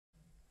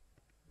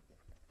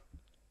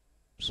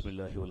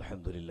ಬಿಸ್ಮಿಲ್ಲಾಹಿ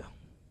ವಲ್ಹಮ್ದುಲಿಲ್ಲಾಹ್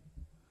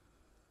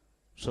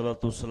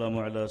ಸಲಾತು ವಸ್ಸಲಾಮು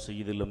ಅಲಾ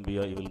ಸಯ್ಯಿದಿಲ್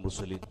ಅಂಬಿಯಾಇ ವಲ್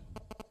ಮುರ್ಸಲೀನ್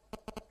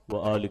ವ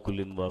ಆಲಿ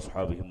ಕುಲ್ಲಿನ್ ವ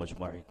ಅಸ್ಹಾಬಿಹಿಂ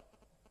ಅಜ್ಮഈನ್.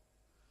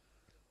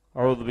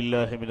 ಅಊದು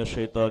ಬಿಲ್ಲಾಹಿ ಮಿನಶ್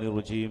ಶೈತಾನಿರ್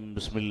ರಜೀಮ್.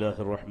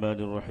 ಬಿಸ್ಮಿಲ್ಲಾಹಿರ್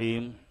ರಹ್ಮಾನಿರ್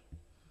ರಹೀಮ್.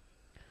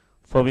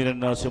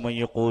 ಫಮಿನನ್ ನಾಸಿ ಮನ್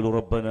ಯಖೂಲು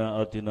ರಬ್ಬನಾ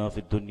ಆತಿನಾ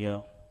ಫಿದ್ ದುನ್ಯಾ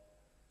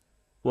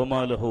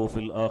ವಮಾ ಲಹು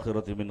ಫಿಲ್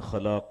ಆಖಿರತಿ ಮಿನ್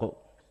ಖಲಾಕ್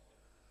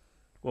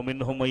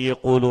ومنهم من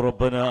يقول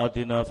ربنا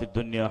آتنا في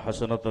الدنيا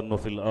حسنة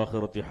وفي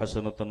الآخرة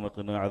حسنة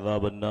وقنا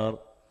عذاب النار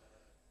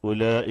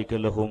أولئك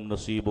لهم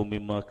نصيب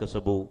مما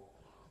كسبوا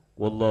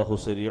والله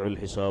سريع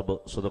الحساب.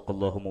 صدق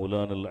الله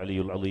مولانا العلي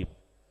العظيم.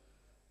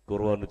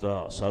 ಗೌರವಾನ್ವಿತ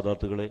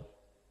ಸಾದಾತುಗಳೇ,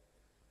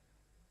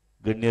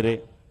 ಗಣ್ಯರೇ,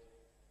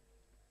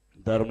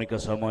 ಧಾರ್ಮಿಕ,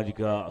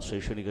 ಸಾಮಾಜಿಕ,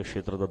 ಶೈಕ್ಷಣಿಕ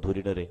ಕ್ಷೇತ್ರದ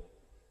ಧುರೀಣರೇ,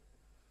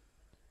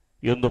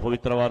 ಈ ಒಂದು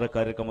ಪವಿತ್ರವಾದ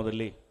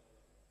ಕಾರ್ಯಕ್ರಮದಲ್ಲಿ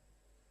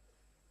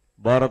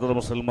ಭಾರತದ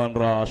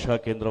ಮುಸಲ್ಮಾನರ ಆಶಾ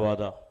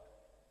ಕೇಂದ್ರವಾದ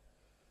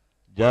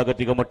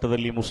ಜಾಗತಿಕ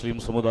ಮಟ್ಟದಲ್ಲಿ ಮುಸ್ಲಿಂ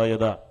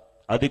ಸಮುದಾಯದ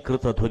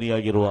ಅಧಿಕೃತ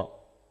ಧ್ವನಿಯಾಗಿರುವ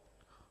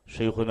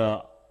ಶೈಖುನಾ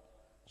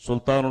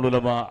ಸುಲ್ತಾನುಲ್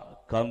ಉಲಮಾ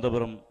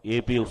ಕಾಂತಪುರಂ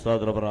ಎಪಿ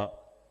ಉಸ್ತಾದ್ರವರ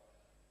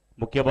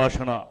ಮುಖ್ಯ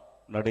ಭಾಷಣ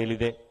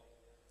ನಡೆಯಲಿದೆ.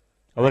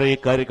 ಅವರ ಈ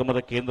ಕಾರ್ಯಕ್ರಮದ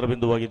ಕೇಂದ್ರ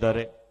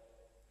ಬಿಂದುವಾಗಿದ್ದಾರೆ.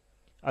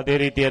 ಅದೇ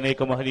ರೀತಿ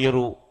ಅನೇಕ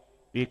ಮಹನೀಯರು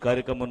ಈ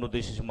ಕಾರ್ಯಕ್ರಮವನ್ನು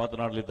ಉದ್ದೇಶಿಸಿ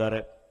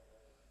ಮಾತನಾಡಲಿದ್ದಾರೆ.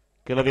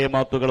 ಕೆಲವೇ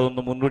ಮಾತುಗಳ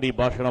ಒಂದು ಮುನ್ನುಡಿ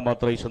ಭಾಷಣ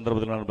ಮಾತ್ರ ಈ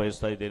ಸಂದರ್ಭದಲ್ಲಿ ನಾನು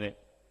ಬಯಸ್ತಾ ಇದ್ದೇನೆ.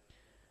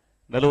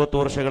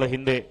 40 ವರ್ಷಗಳ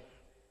ಹಿಂದೆ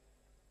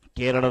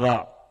ಕೇರಳದ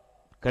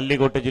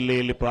ಕಲ್ಲಿಗೋಟೆ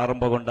ಜಿಲ್ಲೆಯಲ್ಲಿ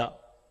ಪ್ರಾರಂಭಗೊಂಡ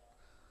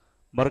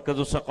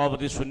ಮರ್ಕಜು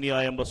ಸಕಾಫತಿ ಸುನ್ನಿಯಾ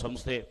ಎಂಬ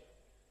ಸಂಸ್ಥೆ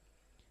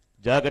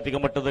ಜಾಗತಿಕ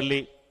ಮಟ್ಟದಲ್ಲಿ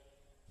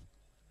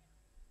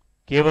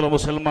ಕೇವಲ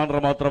ಮುಸಲ್ಮಾನರ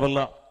ಮಾತ್ರವಲ್ಲ,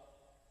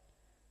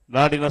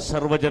 ನಾಡಿನ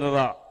ಸರ್ವ ಜನರ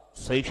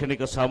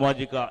ಶೈಕ್ಷಣಿಕ,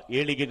 ಸಾಮಾಜಿಕ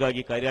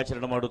ಏಳಿಗೆಗಾಗಿ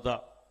ಕಾರ್ಯಾಚರಣೆ ಮಾಡುತ್ತಾ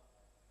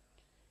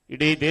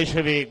ಇಡೀ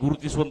ದೇಶವೇ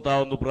ಗುರುತಿಸುವಂತಹ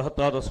ಒಂದು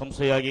ಬೃಹತ್ತಾದ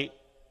ಸಂಸ್ಥೆಯಾಗಿ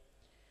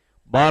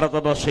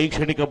ಭಾರತದ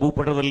ಶೈಕ್ಷಣಿಕ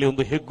ಭೂಪಟದಲ್ಲಿ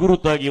ಒಂದು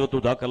ಹೆಗ್ಗುರುತಾಗಿ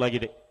ಇವತ್ತು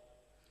ದಾಖಲಾಗಿದೆ.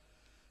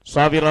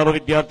 ಸಾವಿರಾರು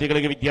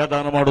ವಿದ್ಯಾರ್ಥಿಗಳಿಗೆ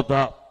ವಿದ್ಯಾದಾನ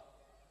ಮಾಡುತ್ತಾ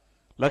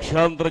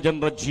ಲಕ್ಷಾಂತರ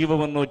ಜನರ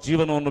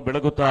ಜೀವನವನ್ನು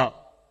ಬೆಳಗುತ್ತಾ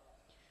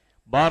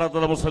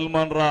ಭಾರತದ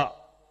ಮುಸಲ್ಮಾನರ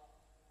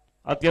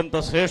ಅತ್ಯಂತ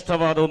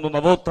ಶ್ರೇಷ್ಠವಾದ ಒಂದು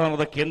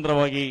ನವೋತ್ಥಾನದ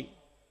ಕೇಂದ್ರವಾಗಿ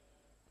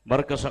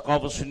ಮರ್ಕಜ್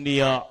ಸಕಾಫತ್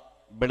ಸುನ್ನಿಯಾ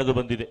ಬೆಳೆದು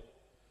ಬಂದಿದೆ.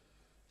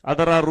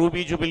 ಅದರ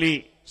ರೂಬಿ ಜುಬಿಲಿ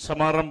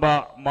ಸಮಾರಂಭ,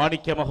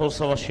 ಮಾಣಿಕ್ಯ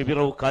ಮಹೋತ್ಸವ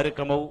ಶಿಬಿರವು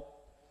ಕಾರ್ಯಕ್ರಮವು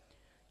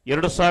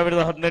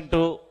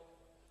 2018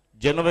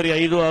 ಜನವರಿ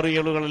 5, 6,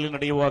 7ಗಳಲ್ಲಿ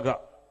ನಡೆಯುವಾಗ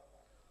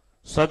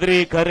ಸದರಿ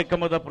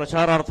ಕಾರ್ಯಕ್ರಮದ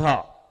ಪ್ರಚಾರಾರ್ಥ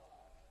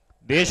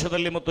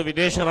ದೇಶದಲ್ಲಿ ಮತ್ತು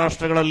ವಿದೇಶ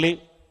ರಾಷ್ಟ್ರಗಳಲ್ಲಿ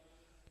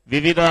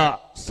ವಿವಿಧ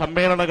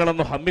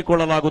ಸಮ್ಮೇಳನಗಳನ್ನು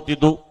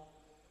ಹಮ್ಮಿಕೊಳ್ಳಲಾಗುತ್ತಿದ್ದು,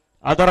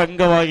 ಅದರ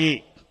ಅಂಗವಾಗಿ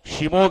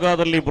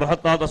ಶಿವಮೊಗ್ಗದಲ್ಲಿ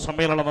ಬೃಹತ್ತಾದ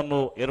ಸಮ್ಮೇಳನವನ್ನು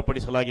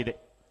ಏರ್ಪಡಿಸಲಾಗಿದೆ.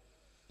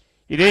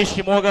 ಇದೇ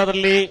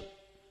ಶಿವಮೊಗ್ಗದಲ್ಲಿ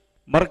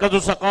ಮರ್ಕಜು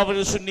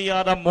ಸಕಾಫತ್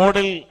ಸುನ್ನಿಯಾದ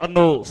ಮಾಡೆಲ್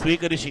ಅನ್ನು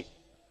ಸ್ವೀಕರಿಸಿ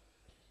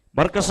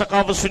ಮರ್ಕಜ್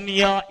ಸಕಾಫತ್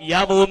ಸುನ್ನಿಯಾ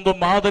ಯಾವ ಒಂದು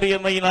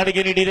ಮಾದರಿಯನ್ನು ಈ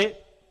ನಾಡಿಗೆ ನೀಡಿದೆ,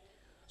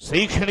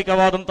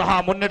 ಶೈಕ್ಷಣಿಕವಾದಂತಹ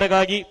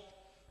ಮುನ್ನಡೆಗಾಗಿ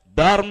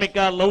ಧಾರ್ಮಿಕ,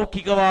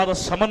 ಲೌಕಿಕವಾದ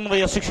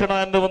ಸಮನ್ವಯ ಶಿಕ್ಷಣ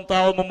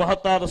ಎನ್ನುವಂತಹ ಒಂದು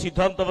ಮಹತ್ತಾದ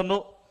ಸಿದ್ಧಾಂತವನ್ನು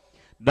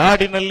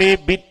ನಾಡಿನಲ್ಲಿ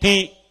ಬಿತ್ತಿ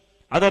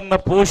ಅದನ್ನು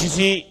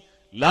ಪೋಷಿಸಿ,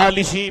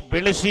 ಲಾಲಿಸಿ,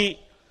 ಬೆಳೆಸಿ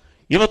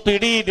ಇವತ್ತು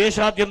ಇಡೀ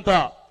ದೇಶಾದ್ಯಂತ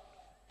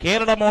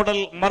ಕೇರಳ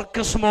ಮಾಡೆಲ್,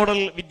 ಮರ್ಕಸ್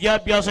ಮಾಡೆಲ್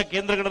ವಿದ್ಯಾಭ್ಯಾಸ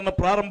ಕೇಂದ್ರಗಳನ್ನು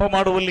ಪ್ರಾರಂಭ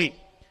ಮಾಡುವಲ್ಲಿ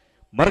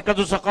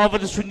ಮರ್ಕಜು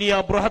ಸಕಾಫತ್ ಸುನ್ನಿಯಾ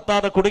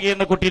ಬೃಹತ್ತಾದ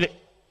ಕೊಡುಗೆಯನ್ನು ಕೊಟ್ಟಿದೆ.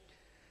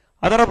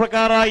 ಅದರ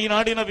ಪ್ರಕಾರ ಈ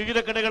ನಾಡಿನ ವಿವಿಧ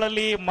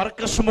ಕಡೆಗಳಲ್ಲಿ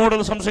ಮರ್ಕಸ್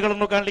ಮಾಡೆಲ್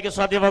ಸಂಸ್ಥೆಗಳನ್ನು ಕಾಣಲಿಕ್ಕೆ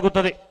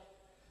ಸಾಧ್ಯವಾಗುತ್ತದೆ.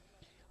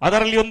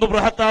 ಅದರಲ್ಲಿ ಒಂದು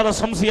ಬೃಹತ್ತಾದ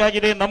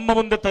ಸಂಸ್ಥೆಯಾಗಿದೆ ನಮ್ಮ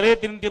ಮುಂದೆ ತಲೆ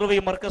ನಿಂತಿರುವ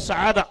ಈ ಮರ್ಕಸ್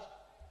ಆದ.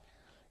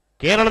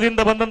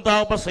 ಕೇರಳದಿಂದ ಬಂದಂತಹ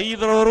ಒಬ್ಬ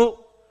ಸಯ್ಯಿದರವರು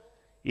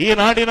ಈ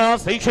ನಾಡಿನ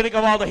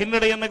ಶೈಕ್ಷಣಿಕವಾದ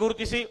ಹಿನ್ನಡೆಯನ್ನು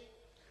ಗುರುತಿಸಿ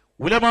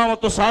ಉಲಮಾ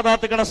ಮತ್ತು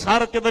ಸಾದಾತುಗಳ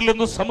ಸಾರಥ್ಯದಲ್ಲಿ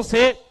ಒಂದು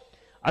ಸಂಸ್ಥೆ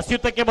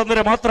ಅಸ್ತಿತ್ವಕ್ಕೆ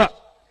ಬಂದರೆ ಮಾತ್ರ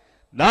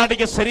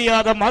ನಾಡಿಗೆ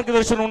ಸರಿಯಾದ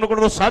ಮಾರ್ಗದರ್ಶನವನ್ನು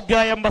ಕೊಡಲು ಸಾಧ್ಯ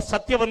ಎಂಬ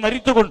ಸತ್ಯವನ್ನು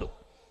ಅರಿತುಕೊಂಡು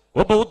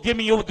ಒಬ್ಬ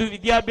ಉದ್ಯಮಿಯು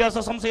ವಿದ್ಯಾಭ್ಯಾಸ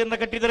ಸಂಸ್ಥೆಯನ್ನು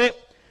ಕಟ್ಟಿದರೆ,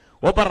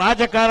 ಒಬ್ಬ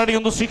ರಾಜಕಾರಣಿ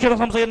ಒಂದು ಶಿಕ್ಷಣ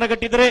ಸಂಸ್ಥೆಯನ್ನು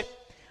ಕಟ್ಟಿದರೆ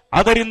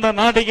ಅದರಿಂದ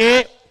ನಾಡಿಗೆ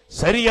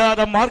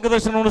ಸರಿಯಾದ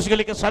ಮಾರ್ಗದರ್ಶನವನ್ನು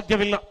ಸಿಗಲಿಕ್ಕೆ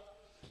ಸಾಧ್ಯವಿಲ್ಲ.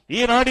 ಈ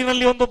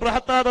ನಾಡಿನಲ್ಲಿ ಒಂದು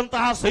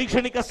ಬೃಹತ್ತಾದಂತಹ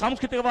ಶೈಕ್ಷಣಿಕ,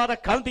 ಸಾಂಸ್ಕೃತಿಕವಾದ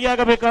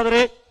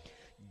ಕ್ರಾಂತಿಯಾಗಬೇಕಾದರೆ,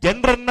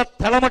 ಜನರನ್ನ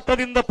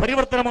ತಳಮಟ್ಟದಿಂದ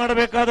ಪರಿವರ್ತನೆ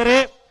ಮಾಡಬೇಕಾದರೆ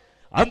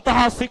ಅಂತಹ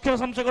ಶಿಕ್ಷಣ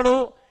ಸಂಸ್ಥೆಗಳು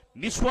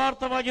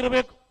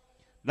ನಿಸ್ವಾರ್ಥವಾಗಿರಬೇಕು.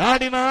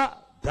 ನಾಡಿನ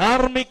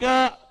ಧಾರ್ಮಿಕ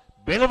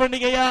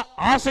ಬೆಳವಣಿಗೆಯ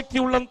ಆಸಕ್ತಿ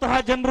ಉಳ್ಳಂತಹ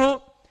ಜನರು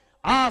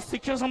ಆ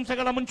ಶಿಕ್ಷಣ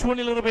ಸಂಸ್ಥೆಗಳ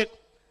ಮುಂಚೂಣಿಯಲ್ಲಿರಬೇಕು.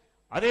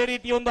 ಅದೇ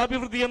ರೀತಿಯ ಒಂದು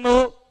ಅಭಿವೃದ್ಧಿಯನ್ನು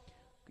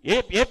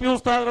ಎಪಿ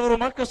ಉಸ್ತಾದ್ರವರು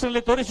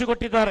ಮರ್ಕಸ್ನಲ್ಲಿ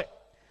ತೋರಿಸಿಕೊಟ್ಟಿದ್ದಾರೆ.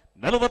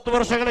 40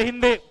 ವರ್ಷಗಳ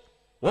ಹಿಂದೆ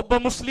ಒಬ್ಬ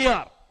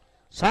ಮುಸ್ಲಿಯಾರ್,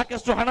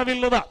 ಸಾಕಷ್ಟು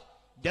ಹಣವಿಲ್ಲದ,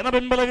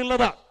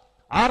 ಜನಬೆಂಬಲವಿಲ್ಲದ,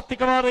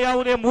 ಆರ್ಥಿಕವಾದ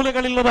ಯಾವುದೇ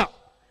ಮೂಲಗಳಿಲ್ಲದ,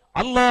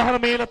 ಅಲ್ಲಾಹನ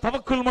ಮೇಲೆ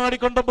ತವಕ್ಕುಲ್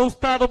ಮಾಡಿಕೊಂಡೊಬ್ಬ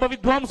ಉಸ್ತಾದ್, ಒಬ್ಬ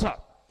ವಿದ್ವಾಂಸ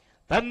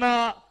ತನ್ನ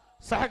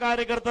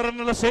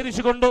ಸಹಕಾರ್ಯಕರ್ತರನ್ನೆಲ್ಲ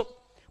ಸೇರಿಸಿಕೊಂಡು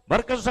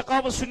ಮರ್ಕಜ್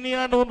ಸಕಾಫತ್ ಸುನ್ನಿಯಾ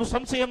ಅನ್ನೋ ಒಂದು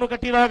ಸಂಸ್ಥೆಯನ್ನು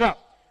ಕಟ್ಟಿದಾಗ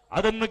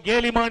ಅದನ್ನು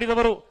ಗೇಲಿ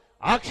ಮಾಡಿದವರು,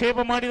 ಆಕ್ಷೇಪ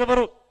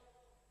ಮಾಡಿದವರು,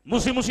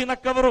 ಮುಸಿ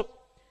ನಕ್ಕವರು,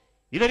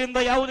 ಇದರಿಂದ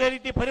ಯಾವುದೇ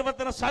ರೀತಿ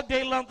ಪರಿವರ್ತನೆ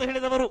ಸಾಧ್ಯ ಇಲ್ಲ ಅಂತ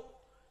ಹೇಳಿದವರು,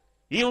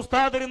 ಈ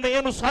ಉಸ್ತಾದರಿಂದ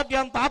ಏನು ಸಾಧ್ಯ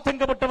ಅಂತ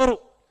ಆತಂಕಪಟ್ಟವರು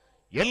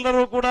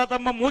ಎಲ್ಲರೂ ಕೂಡ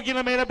ತಮ್ಮ ಮೂಗಿನ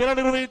ಮೇಲೆ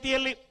ಬೆರಳಿರುವ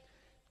ರೀತಿಯಲ್ಲಿ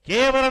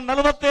ಕೇವಲ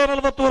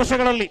 40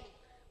 ವರ್ಷಗಳಲ್ಲಿ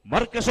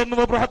ಮರ್ಕಸ್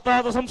ಎನ್ನುವ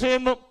ಬೃಹತ್ತಾದ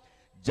ಸಂಸ್ಥೆಯನ್ನು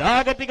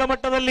ಜಾಗತಿಕ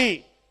ಮಟ್ಟದಲ್ಲಿ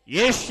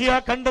ಏಷ್ಯಾ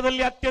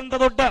ಖಂಡದಲ್ಲಿ ಅತ್ಯಂತ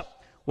ದೊಡ್ಡ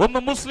ಒಂದು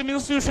ಮುಸ್ಲಿಂ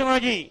ಇನ್ಸ್ಟಿಟ್ಯೂಷನ್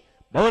ಆಗಿ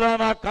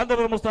ಮೌಲಾನಾ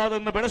ಕಾಂತಪುರಂ ಉಸ್ತಾದ್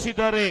ಅನ್ನು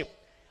ಬೆಳೆಸಿದ್ದಾರೆ.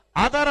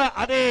 ಅದರ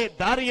ಅದೇ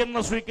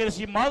ದಾರಿಯನ್ನು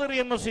ಸ್ವೀಕರಿಸಿ,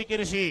 ಮಾದರಿಯನ್ನು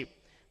ಸ್ವೀಕರಿಸಿ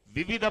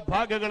ವಿವಿಧ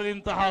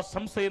ಭಾಗಗಳಲ್ಲಿಂತಹ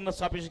ಸಂಸ್ಥೆಯನ್ನು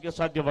ಸ್ಥಾಪಿಸಲಿಕ್ಕೆ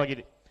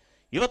ಸಾಧ್ಯವಾಗಿದೆ.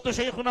 ಇವತ್ತು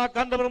ಶೈಖುನಾ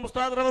ಕಾಂತಪುರಂ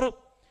ಉಸ್ತಾದ್ರವರು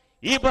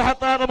ಈ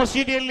ಬೃಹತ್ತಾದ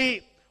ಮಸೀದಿಯಲ್ಲಿ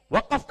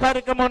ವಕ್ಫ್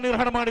ಕಾರ್ಯಕ್ರಮವನ್ನು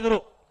ನಿರ್ವಹಣೆ ಮಾಡಿದರು.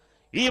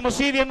 ಈ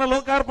ಮಸೀದಿಯನ್ನು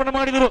ಲೋಕಾರ್ಪಣೆ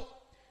ಮಾಡಿದರು.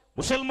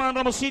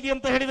 ಮುಸಲ್ಮಾನರ ಮಸೀದಿ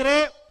ಅಂತ ಹೇಳಿದರೆ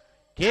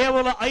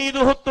ಕೇವಲ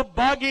 5 ಹೊತ್ತು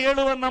ಬಾಗಿ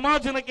ಏಳುವ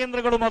ನಮಾಜಿನ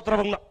ಕೇಂದ್ರಗಳು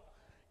ಮಾತ್ರವಲ್ಲ,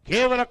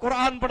 ಕೇವಲ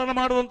ಕುರ್ಆನ್ ಪಠನ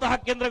ಮಾಡುವಂತಹ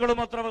ಕೇಂದ್ರಗಳು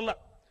ಮಾತ್ರವಲ್ಲ,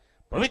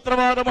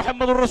 ಪವಿತ್ರವಾದ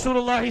ಮುಹಮ್ಮದ್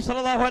ರಸೂಲುಲ್ಲಾಹಿ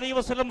ಸಲ್ಲಲ್ಲಾಹು ಅಲೈಹಿ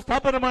ವಸಲ್ಲಂ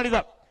ಸ್ಥಾಪನೆ ಮಾಡಿದ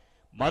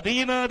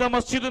ಮದೀನಾದ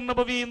ಮಸ್ಜಿದ್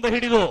ನಬವಿಯಿಂದ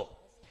ಹಿಡಿದು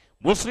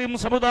ಮುಸ್ಲಿಂ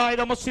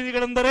ಸಮುದಾಯದ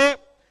ಮಸೀದಿಗಳೆಂದರೆ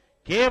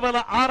ಕೇವಲ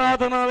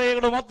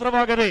ಆರಾಧನಾಲಯಗಳು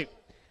ಮಾತ್ರವಾಗದೆ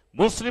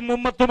ಮುಸ್ಲಿಂ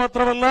ಉಮ್ಮತ್ತು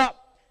ಮಾತ್ರವಲ್ಲ,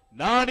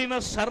 ನಾಡಿನ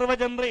ಸರ್ವ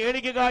ಜನರ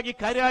ಏಳಿಗೆಗಾಗಿ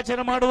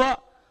ಕಾರ್ಯಾಚರಣೆ ಮಾಡುವ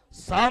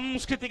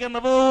ಸಾಂಸ್ಕೃತಿಕ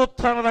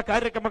ನವೋತ್ಥಾನದ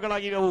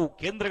ಕಾರ್ಯಕ್ರಮಗಳಾಗಿವೆವು,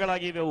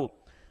 ಕೇಂದ್ರಗಳಾಗಿವೆವು.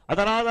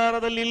 ಅದರ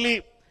ಆಧಾರದಲ್ಲಿ ಇಲ್ಲಿ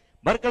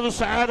ಮರ್ಕಜು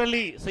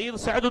ಸಹಾದಲ್ಲಿ ಸೈಯದ್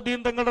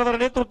ಸಅದುದ್ದೀನ್ ತಂಗಳವರ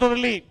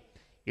ನೇತೃತ್ವದಲ್ಲಿ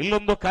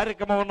ಇಲ್ಲೊಂದು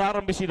ಕಾರ್ಯಕ್ರಮವನ್ನು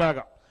ಆರಂಭಿಸಿದಾಗ,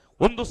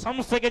 ಒಂದು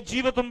ಸಂಸ್ಥೆಗೆ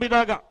ಜೀವ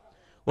ತುಂಬಿದಾಗ,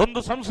 ಒಂದು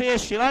ಸಂಸ್ಥೆಯ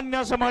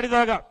ಶಿಲಾನ್ಯಾಸ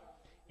ಮಾಡಿದಾಗ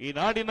ಈ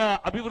ನಾಡಿನ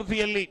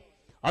ಅಭಿವೃದ್ಧಿಯಲ್ಲಿ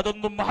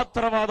ಅದೊಂದು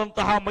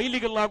ಮಹತ್ತರವಾದಂತಹ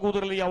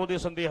ಮೈಲಿಗಲ್ಲಾಗುವುದರಲ್ಲಿ ಯಾವುದೇ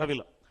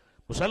ಸಂದೇಹವಿಲ್ಲ.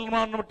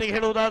 ಮುಸಲ್ಮಾನ ಮಟ್ಟಿಗೆ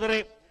ಹೇಳುವುದಾದರೆ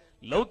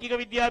ಲೌಕಿಕ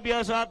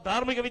ವಿದ್ಯಾಭ್ಯಾಸ,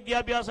 ಧಾರ್ಮಿಕ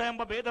ವಿದ್ಯಾಭ್ಯಾಸ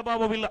ಎಂಬ ಭೇದ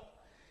ಭಾವವಿಲ್ಲ.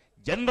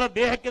 ಜನರ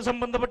ದೇಹಕ್ಕೆ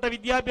ಸಂಬಂಧಪಟ್ಟ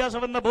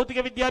ವಿದ್ಯಾಭ್ಯಾಸವನ್ನ ಭೌತಿಕ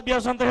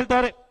ವಿದ್ಯಾಭ್ಯಾಸ ಅಂತ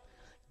ಹೇಳ್ತಾರೆ,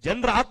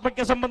 ಜನರ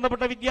ಆತ್ಮಕ್ಕೆ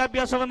ಸಂಬಂಧಪಟ್ಟ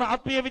ವಿದ್ಯಾಭ್ಯಾಸವನ್ನು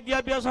ಆತ್ಮೀಯ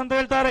ವಿದ್ಯಾಭ್ಯಾಸ ಅಂತ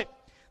ಹೇಳ್ತಾರೆ.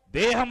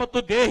 ದೇಹ ಮತ್ತು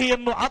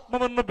ದೇಹಿಯನ್ನು,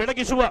 ಆತ್ಮವನ್ನು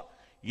ಬೆಳಗಿಸುವ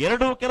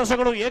ಎರಡೂ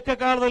ಕೆಲಸಗಳು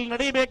ಏಕಕಾಲದಲ್ಲಿ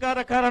ನಡೆಯಬೇಕಾದ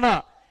ಕಾರಣ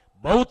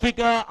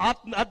ಭೌತಿಕ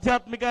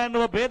ಆಧ್ಯಾತ್ಮಿಕ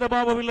ಎನ್ನುವ ಭೇದ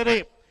ಭಾವವಿಲ್ಲದೆ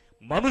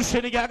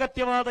ಮನುಷ್ಯನಿಗೆ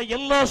ಅಗತ್ಯವಾದ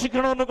ಎಲ್ಲ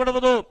ಶಿಕ್ಷಣವನ್ನು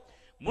ಕೊಡುವುದು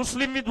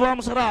ಮುಸ್ಲಿಂ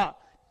ವಿದ್ವಾಂಸರ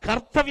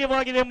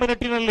ಕರ್ತವ್ಯವಾಗಿದೆ ಎಂಬ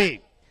ನಿಟ್ಟಿನಲ್ಲಿ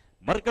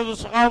ಮರ್ಕಜು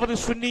ಸಹಾವರಿ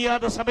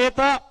ಸುನ್ನಿಯಾದ ಸಮೇತ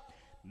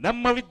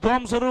ನಮ್ಮ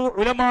ವಿದ್ವಾಂಸರು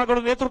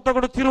ಉಲಮಾಗಳು ನೇತೃತ್ವ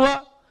ಕೊಡುತ್ತಿರುವ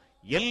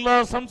ಎಲ್ಲ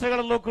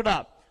ಸಂಸ್ಥೆಗಳಲ್ಲೂ ಕೂಡ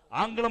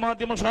ಆಂಗ್ಲ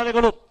ಮಾಧ್ಯಮ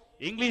ಶಾಲೆಗಳು,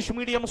 ಇಂಗ್ಲಿಷ್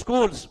ಮೀಡಿಯಂ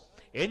ಸ್ಕೂಲ್ಸ್,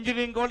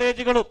 ಎಂಜಿನಿಯರಿಂಗ್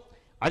ಕಾಲೇಜುಗಳು,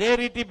 ಅದೇ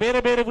ರೀತಿ ಬೇರೆ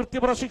ಬೇರೆ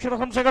ವೃತ್ತಿಪರ ಶಿಕ್ಷಣ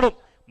ಸಂಸ್ಥೆಗಳು,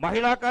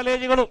 ಮಹಿಳಾ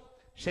ಕಾಲೇಜುಗಳು,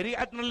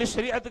 ಶರೀಅತ್ನಲ್ಲಿ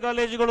ಶರೀಅತ್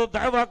ಕಾಲೇಜುಗಳು,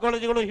 ದಾವಾ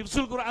ಕಾಲೇಜುಗಳು,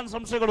 ಹಿಫ್ಸುಲ್ ಕುರ್ಆನ್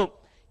ಸಂಸ್ಥೆಗಳು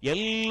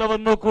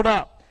ಎಲ್ಲವನ್ನೂ ಕೂಡ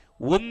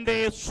ಒಂದೇ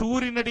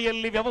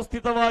ಸೂರಿನಡಿಯಲ್ಲಿ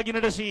ವ್ಯವಸ್ಥಿತವಾಗಿ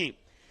ನಡೆಸಿ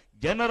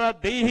ಜನರ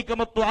ದೈಹಿಕ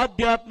ಮತ್ತು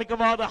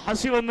ಆಧ್ಯಾತ್ಮಿಕವಾದ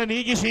ಹಸಿವನ್ನು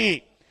ನೀಗಿಸಿ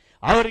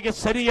ಅವರಿಗೆ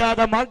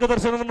ಸರಿಯಾದ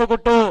ಮಾರ್ಗದರ್ಶನವನ್ನು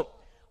ಕೊಟ್ಟು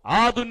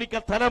ಆಧುನಿಕ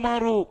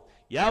ತಲೆಮಾರು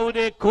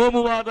ಯಾವುದೇ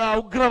ಕೋಮುವಾದ,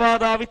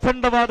 ಉಗ್ರವಾದ,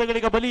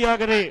 ವಿತಂಡವಾದಗಳಿಗೆ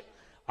ಬಲಿಯಾಗದೆ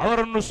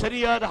ಅವರನ್ನು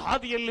ಸರಿಯಾದ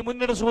ಹಾದಿಯಲ್ಲಿ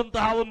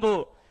ಮುನ್ನಡೆಸುವಂತಹ ಒಂದು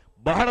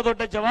ಬಹಳ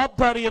ದೊಡ್ಡ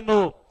ಜವಾಬ್ದಾರಿಯನ್ನು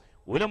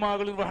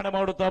ಉಲಮಾಗಳು ನಿರ್ವಹಣೆ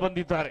ಮಾಡುತ್ತಾ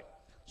ಬಂದಿದ್ದಾರೆ.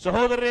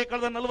 ಸಹೋದರರೇ,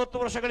 ಕಳೆದ 40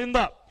 ವರ್ಷಗಳಿಂದ,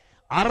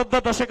 ಅರ್ಧ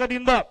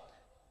ದಶಕದಿಂದ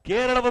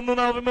ಕೇರಳವನ್ನು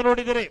ನಾವೊಮ್ಮೆ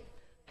ನೋಡಿದರೆ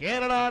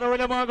ಕೇರಳದ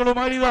ಉಲಮಾಗಳು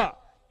ಮಾಡಿದ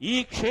ಈ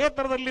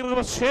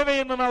ಕ್ಷೇತ್ರದಲ್ಲಿರುವ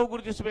ಸೇವೆಯನ್ನು ನಾವು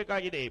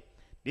ಗುರುತಿಸಬೇಕಾಗಿದೆ.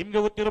 ನಿಮ್ಗೆ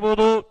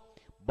ಗೊತ್ತಿರಬಹುದು,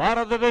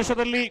 ಭಾರತ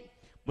ದೇಶದಲ್ಲಿ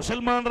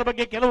ಮುಸಲ್ಮಾನರ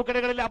ಬಗ್ಗೆ ಕೆಲವು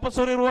ಕಡೆಗಳಲ್ಲಿ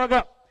ಅಪಸ್ವರ ಇರುವಾಗ,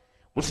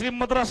 ಮುಸ್ಲಿಂ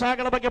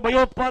ಮದ್ರಸಾಗಳ ಬಗ್ಗೆ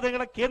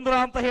ಭಯೋತ್ಪಾದನೆಗಳ ಕೇಂದ್ರ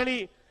ಅಂತ ಹೇಳಿ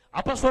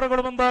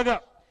ಅಪಸ್ವರಗಳು ಬಂದಾಗ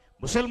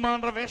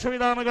ಮುಸಲ್ಮಾನರ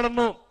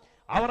ವೇಷವಿಧಾನಗಳನ್ನು,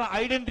 ಅವರ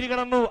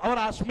ಐಡೆಂಟಿಟಿಗಳನ್ನು, ಅವರ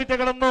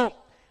ಅಸ್ಮಿತೆಗಳನ್ನು,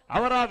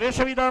 ಅವರ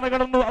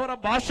ವೇಷವಿಧಾನಗಳನ್ನು, ಅವರ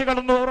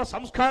ಭಾಷೆಗಳನ್ನು, ಅವರ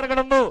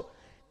ಸಂಸ್ಕಾರಗಳನ್ನು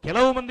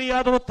ಕೆಲವು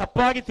ಮಂದಿಯಾದರೂ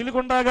ತಪ್ಪಾಗಿ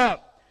ತಿಳಿಕೊಂಡಾಗ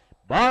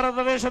ಭಾರತ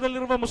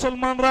ದೇಶದಲ್ಲಿರುವ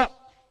ಮುಸಲ್ಮಾನರ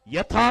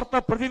ಯಥಾರ್ಥ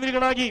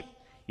ಪ್ರತಿನಿಧಿಗಳಾಗಿ,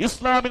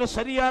 ಇಸ್ಲಾಮಿನ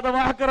ಸರಿಯಾದ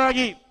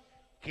ವಾಹಕರಾಗಿ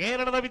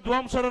ಕೇರಳದ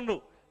ವಿದ್ವಾಂಸರನ್ನು,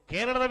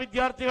 ಕೇರಳದ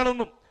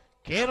ವಿದ್ಯಾರ್ಥಿಗಳನ್ನು,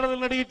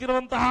 ಕೇರಳದಲ್ಲಿ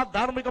ನಡೆಯುತ್ತಿರುವಂತಹ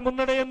ಧಾರ್ಮಿಕ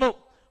ಮುನ್ನಡೆಯನ್ನು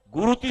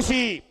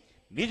ಗುರುತಿಸಿ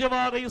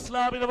ನಿಜವಾದ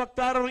ಇಸ್ಲಾಮಿನ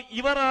ವಕ್ತಾರರು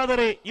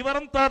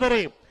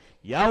ಇವರಂತಾದರೆ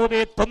ಯಾವುದೇ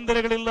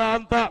ತೊಂದರೆಗಳಿಲ್ಲ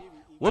ಅಂತ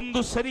ಒಂದು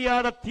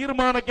ಸರಿಯಾದ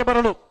ತೀರ್ಮಾನಕ್ಕೆ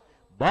ಬರಲು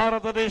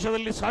ಭಾರತ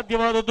ದೇಶದಲ್ಲಿ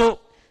ಸಾಧ್ಯವಾದದ್ದು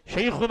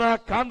ಶೈಖುನಾ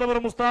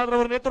ಕಾಂತಪುರಂ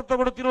ಉಸ್ತಾದ್ರವರು ನೇತೃತ್ವ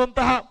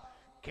ಕೊಡುತ್ತಿರುವಂತಹ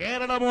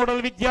ಕೇರಳ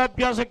ಮಾಡೆಲ್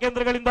ವಿದ್ಯಾಭ್ಯಾಸ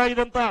ಕೇಂದ್ರಗಳಿಂದ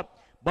ಇದಂತ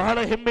ಬಹಳ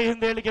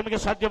ಹೆಮ್ಮೆಯಿಂದ ಹೇಳಿಕೆ ನಮಗೆ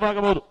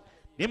ಸಾಧ್ಯವಾಗಬಹುದು.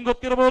 ನಿಮ್ಗೆ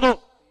ಗೊತ್ತಿರಬಹುದು,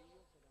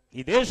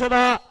 ಈ ದೇಶದ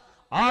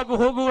ಆಗು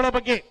ಹೋಗುಗಳ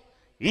ಬಗ್ಗೆ,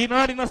 ಈ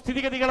ನಾಡಿನ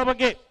ಸ್ಥಿತಿಗತಿಗಳ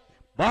ಬಗ್ಗೆ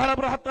ಬಹಳ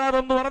ಬೃಹತ್ತಾದ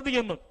ಒಂದು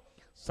ವರದಿಯನ್ನು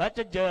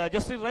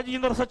ಜಸ್ಟಿಸ್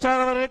ರಾಜೇಂದ್ರ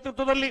ಸಚಾರ್ ಅವರ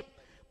ನೇತೃತ್ವದಲ್ಲಿ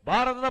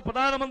ಭಾರತದ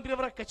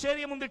ಪ್ರಧಾನಮಂತ್ರಿಯವರ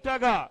ಕಚೇರಿಯ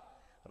ಮುಂದಿಟ್ಟಾಗ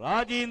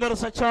ರಾಜೇಂದ್ರ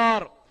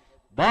ಸಚಾರ್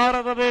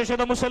ಭಾರತ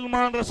ದೇಶದ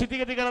ಮುಸಲ್ಮಾನರ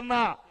ಸ್ಥಿತಿಗತಿಗಳನ್ನ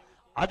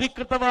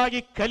ಅಧಿಕೃತವಾಗಿ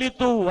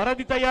ಕಲಿತು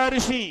ವರದಿ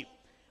ತಯಾರಿಸಿ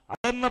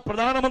ಅದನ್ನ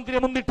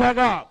ಪ್ರಧಾನಮಂತ್ರಿಯ ಮುಂದಿಟ್ಟಾಗ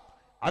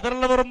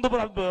ಅದರಲ್ಲವರೊಂದು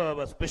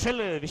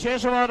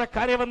ವಿಶೇಷವಾದ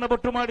ಕಾರ್ಯವನ್ನು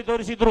ಬಟ್ಟು ಮಾಡಿ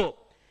ತೋರಿಸಿದ್ರು.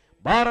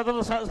 ಭಾರತದ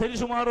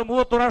ಸರಿಸುಮಾರು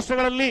 30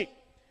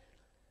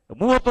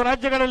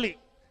 ರಾಜ್ಯಗಳಲ್ಲಿ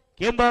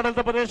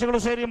ಕೇಂದ್ರಾಡಳಿತ ಪ್ರದೇಶಗಳು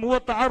ಸೇರಿ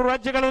 36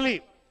 ರಾಜ್ಯಗಳಲ್ಲಿ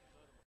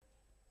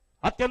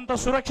ಅತ್ಯಂತ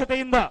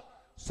ಸುರಕ್ಷತೆಯಿಂದ,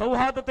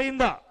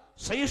 ಸೌಹಾರ್ದತೆಯಿಂದ,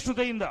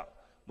 ಸಹಿಷ್ಣುತೆಯಿಂದ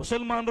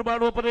ಮುಸಲ್ಮಾನರು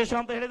ಬಾಳುವ ಪ್ರದೇಶ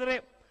ಅಂತ ಹೇಳಿದರೆ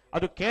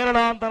ಅದು ಕೇರಳ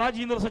ಅಂತ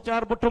ರಾಜೇಂದ್ರ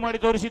ಸಚಾರ್ ಬೊಟ್ಟು ಮಾಡಿ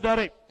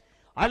ತೋರಿಸಿದ್ದಾರೆ.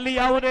 ಅಲ್ಲಿ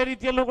ಯಾವುದೇ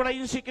ರೀತಿಯಲ್ಲೂ ಕೂಡ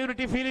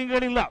ಇನ್ಸೆಕ್ಯೂರಿಟಿ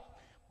ಫೀಲಿಂಗ್ಗಳಿಲ್ಲ,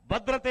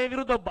 ಭದ್ರತೆ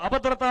ವಿರುದ್ಧ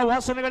ಅಭದ್ರತಾ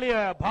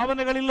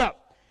ಭಾವನೆಗಳಿಲ್ಲ,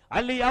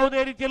 ಅಲ್ಲಿ ಯಾವುದೇ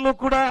ರೀತಿಯಲ್ಲೂ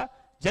ಕೂಡ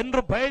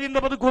ಜನರು ಭಯದಿಂದ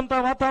ಬದುಕುವಂತಹ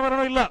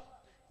ವಾತಾವರಣ ಇಲ್ಲ.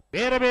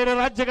 ಬೇರೆ ಬೇರೆ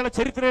ರಾಜ್ಯಗಳ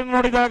ಚರಿತ್ರೆಯನ್ನು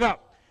ನೋಡಿದಾಗ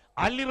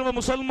ಅಲ್ಲಿರುವ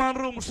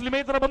ಮುಸಲ್ಮಾನರು,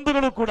 ಮುಸ್ಲಿಮೇತರ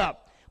ಬಂಧುಗಳು ಕೂಡ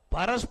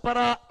ಪರಸ್ಪರ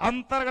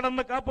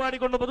ಅಂತರಗಳನ್ನು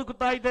ಕಾಪಾಡಿಕೊಂಡು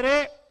ಬದುಕುತ್ತಾ ಇದ್ದರೆ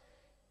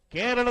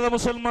ಕೇರಳದ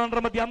ಮುಸಲ್ಮಾನರ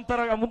ಮಧ್ಯೆ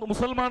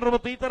ಮುಸಲ್ಮಾನರು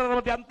ಮತ್ತು ಇತರರ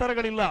ಮಧ್ಯೆ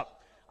ಅಂತರಗಳಿಲ್ಲ,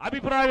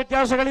 ಅಭಿಪ್ರಾಯ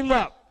ವ್ಯತ್ಯಾಸಗಳಿಲ್ಲ,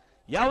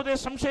 ಯಾವುದೇ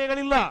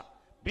ಸಂಶಯಗಳಿಲ್ಲ,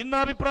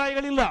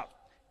 ಭಿನ್ನಾಭಿಪ್ರಾಯಗಳಿಲ್ಲ.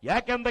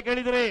 ಯಾಕೆಂತ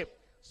ಕೇಳಿದರೆ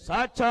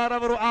ಸಾಚಾರ್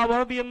ಅವರು ಆ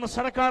ವರದಿಯನ್ನು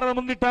ಸರ್ಕಾರದ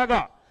ಮುಂದಿಟ್ಟಾಗ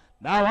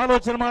ನಾವು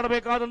ಆಲೋಚನೆ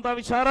ಮಾಡಬೇಕಾದಂತಹ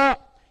ವಿಚಾರ,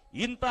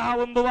 ಇಂತಹ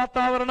ಒಂದು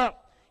ವಾತಾವರಣ,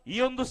 ಈ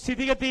ಒಂದು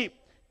ಸ್ಥಿತಿಗತಿ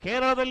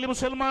ಕೇರಳದಲ್ಲಿ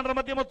ಮುಸಲ್ಮಾನರ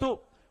ಮಧ್ಯೆ ಮತ್ತು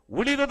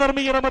ಉಳಿದ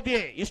ಧರ್ಮೀಯರ ಮಧ್ಯೆ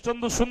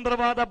ಇಷ್ಟೊಂದು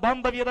ಸುಂದರವಾದ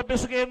ಬಾಂಧವ್ಯದ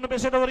ಬೆಸುಗೆಯನ್ನು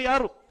ಬೆಸೆದವರು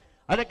ಯಾರು?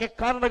 ಅದಕ್ಕೆ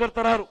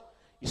ಕಾರಣಕರ್ತರಾರು?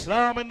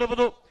 ಇಸ್ಲಾಂ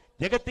ಎನ್ನುವುದು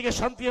ಜಗತ್ತಿಗೆ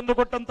ಶಾಂತಿಯನ್ನು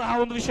ಕೊಟ್ಟಂತಹ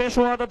ಒಂದು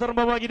ವಿಶೇಷವಾದ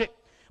ಧರ್ಮವಾಗಿದೆ.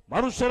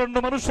 ಮನುಷ್ಯರನ್ನು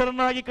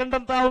ಮನುಷ್ಯರನ್ನಾಗಿ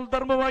ಕಂಡಂತಹ ಒಂದು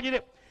ಧರ್ಮವಾಗಿದೆ.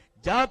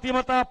 ಜಾತಿ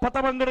ಮತ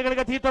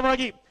ಪಥಪಂಗಡಗಳಿಗೆ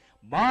ಅತೀತವಾಗಿ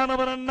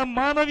ಮಾನವರನ್ನ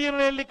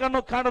ಮಾನವೀಯತೆಯಲ್ಲಿ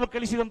ಕಾಣಲು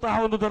ಕಲಿಸಿದಂತಹ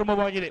ಒಂದು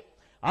ಧರ್ಮವಾಗಿದೆ.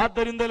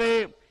 ಆದ್ದರಿಂದಲೇ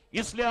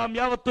ಇಸ್ಲಾಂ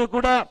ಯಾವತ್ತೂ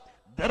ಕೂಡ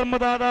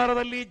ಧರ್ಮದ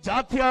ಆಧಾರದಲ್ಲಿ,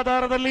 ಜಾತಿಯ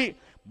ಆಧಾರದಲ್ಲಿ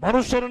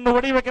ಮನುಷ್ಯರನ್ನು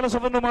ಒಡೆಯುವ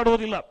ಕೆಲಸವನ್ನು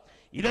ಮಾಡುವುದಿಲ್ಲ.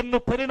 ಇದನ್ನು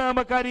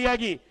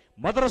ಪರಿಣಾಮಕಾರಿಯಾಗಿ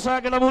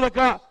ಮದ್ರಸಾಗಳ ಮೂಲಕ,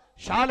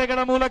 ಶಾಲೆಗಳ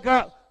ಮೂಲಕ,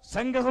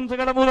 ಸಂಘ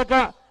ಸಂಸ್ಥೆಗಳ ಮೂಲಕ,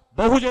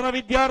 ಬಹುಜನ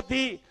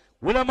ವಿದ್ಯಾರ್ಥಿ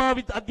ಉಲಮಾ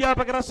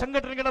ಅಧ್ಯಾಪಕರ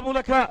ಸಂಘಟನೆಗಳ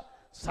ಮೂಲಕ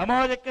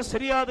ಸಮಾಜಕ್ಕೆ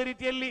ಸರಿಯಾದ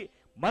ರೀತಿಯಲ್ಲಿ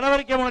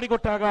ಮನವರಿಕೆ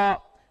ಮಾಡಿಕೊಟ್ಟಾಗ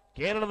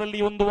ಕೇರಳದಲ್ಲಿ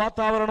ಒಂದು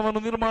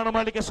ವಾತಾವರಣವನ್ನು ನಿರ್ಮಾಣ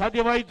ಮಾಡಲಿಕ್ಕೆ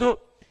ಸಾಧ್ಯವಾಯಿತು.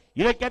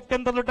 ಇದಕ್ಕೆ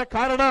ಅತ್ಯಂತ ದೊಡ್ಡ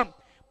ಕಾರಣ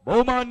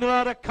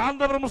ಬಹುಮಾನ್ಯರಾದ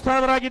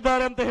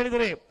ಕಾಂತಪುರಂ-ಉಸ್ತಾದರಾಗಿದ್ದಾರೆ ಅಂತ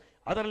ಹೇಳಿದರೆ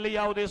ಅದರಲ್ಲಿ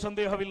ಯಾವುದೇ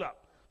ಸಂದೇಹವಿಲ್ಲ.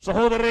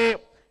 ಸಹೋದರರೇ,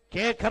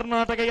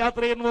 ಕರ್ನಾಟಕ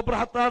ಯಾತ್ರೆ ಎನ್ನುವ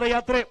ಬೃಹತ್ತಾದ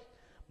ಯಾತ್ರೆ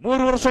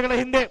 3 ವರ್ಷಗಳ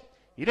ಹಿಂದೆ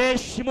ಇದೇ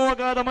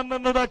ಶಿವಮೊಗ್ಗದ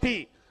ಮಣ್ಣನ್ನು ದಾಟಿ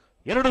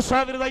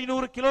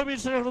 2500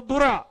 ಕಿಲೋಮೀಟರ್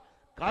ದೂರ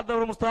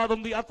ಕಾಂತಪುರಂ-ಉಸ್ತಾದ್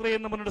ಒಂದು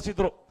ಯಾತ್ರೆಯನ್ನು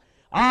ಮುನ್ನಡೆಸಿದ್ರು.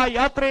 ಆ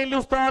ಯಾತ್ರೆಯಲ್ಲಿ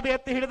ಉಸ್ತಾದ್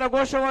ಎತ್ತಿ ಹಿಡಿದ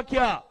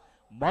ಘೋಷವಾಕ್ಯ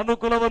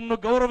ಮನುಕುಲವನ್ನು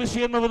ಗೌರವಿಸಿ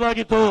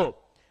ಎನ್ನುವುದಾಗಿತ್ತು.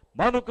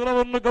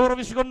 ಮನುಕುಲವನ್ನು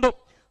ಗೌರವಿಸಿಕೊಂಡು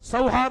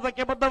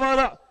ಸೌಹಾರ್ದಕ್ಕೆ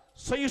ಬದ್ಧವಾದ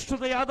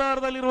ಸಹಿಷ್ಣುತೆಯ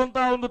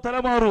ಆಧಾರದಲ್ಲಿರುವಂತಹ ಒಂದು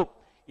ತಲೆಮಾರು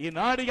ಈ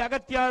ನಾಡಿಗೆ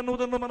ಅಗತ್ಯ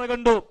ಅನ್ನುವುದನ್ನು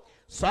ಮನಗಂಡು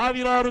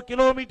ಸಾವಿರಾರು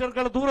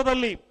ಕಿಲೋಮೀಟರ್ಗಳ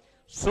ದೂರದಲ್ಲಿ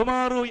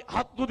ಸುಮಾರು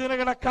 10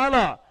 ದಿನಗಳ ಕಾಲ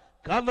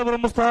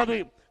ಕಾಂತಪುರಂ-ಉಸ್ತಾದ್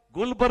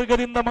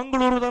ಗುಲ್ಬರ್ಗದಿಂದ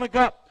ಮಂಗಳೂರು ತನಕ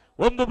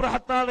ಒಂದು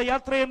ಬೃಹತ್ತಾದ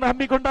ಯಾತ್ರೆಯನ್ನು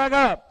ಹಮ್ಮಿಕೊಂಡಾಗ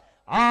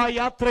ಆ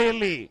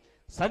ಯಾತ್ರೆಯಲ್ಲಿ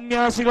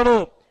ಸನ್ಯಾಸಿಗಳು,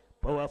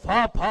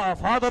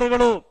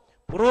 ಫಾದರ್ಗಳು,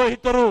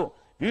 ಪುರೋಹಿತರು,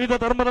 ವಿವಿಧ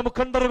ಧರ್ಮದ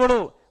ಮುಖಂಡರುಗಳು,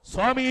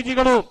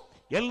 ಸ್ವಾಮೀಜಿಗಳು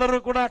ಎಲ್ಲರೂ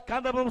ಕೂಡ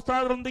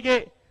ಕಾಂತಪುರಂ-ಉಸ್ತಾದರೊಂದಿಗೆ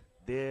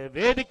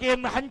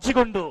ವೇದಿಕೆಯನ್ನು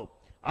ಹಂಚಿಕೊಂಡು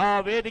ಆ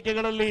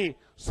ವೇದಿಕೆಗಳಲ್ಲಿ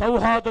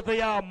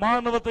ಸೌಹಾರ್ದತೆಯ,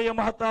 ಮಾನವತೆಯ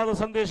ಮಹತ್ತಾದ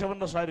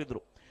ಸಂದೇಶವನ್ನು ಸಾರಿದ್ರು.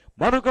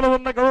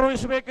 ಮನುಕುಲವನ್ನು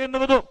ಗೌರವಿಸಬೇಕು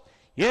ಎನ್ನುವುದು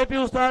ಎಪಿ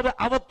ಉಸ್ತಾದ್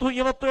ಅವತ್ತು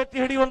ಇವತ್ತು ಎತ್ತಿ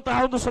ಹಿಡಿಯುವಂತಹ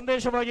ಒಂದು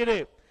ಸಂದೇಶವಾಗಿದೆ.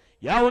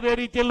 ಯಾವುದೇ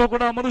ರೀತಿಯಲ್ಲೂ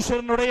ಕೂಡ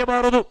ಮನುಷ್ಯರನ್ನು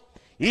ಒಡೆಯಬಾರದು.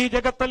 ಈ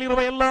ಜಗತ್ತಲ್ಲಿರುವ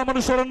ಎಲ್ಲಾ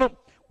ಮನುಷ್ಯರನ್ನು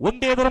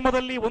ಒಂದೇ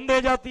ಧರ್ಮದಲ್ಲಿ, ಒಂದೇ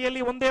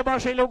ಜಾತಿಯಲ್ಲಿ, ಒಂದೇ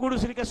ಭಾಷೆಯಲ್ಲಿ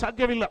ಒಗ್ಗೂಡಿಸಲಿಕ್ಕೆ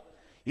ಸಾಧ್ಯವಿಲ್ಲ.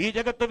 ಈ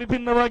ಜಗತ್ತು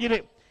ವಿಭಿನ್ನವಾಗಿದೆ.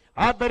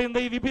 ಆದ್ದರಿಂದ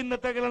ಈ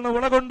ವಿಭಿನ್ನತೆಗಳನ್ನು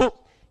ಒಳಗೊಂಡು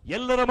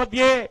ಎಲ್ಲರ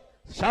ಮಧ್ಯೆ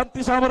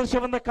ಶಾಂತಿ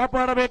ಸಾಮರಸ್ಯವನ್ನು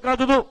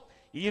ಕಾಪಾಡಬೇಕಾದುದು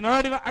ಈ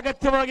ನಾಡಿನ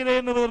ಅಗತ್ಯವಾಗಿದೆ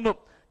ಎನ್ನುವುದನ್ನು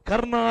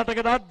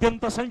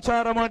ಕರ್ನಾಟಕದಾದ್ಯಂತ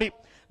ಸಂಚಾರ ಮಾಡಿ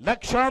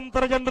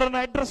ಲಕ್ಷಾಂತರ ಜನರನ್ನು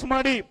ಅಡ್ರೆಸ್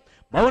ಮಾಡಿ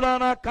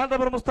ಮೌಲಾನಾ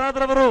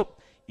ಕಾಂತಪುರಂ-ಉಸ್ತಾದ್ರವರು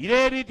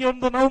ಇದೇ ರೀತಿ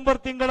ಒಂದು ನವೆಂಬರ್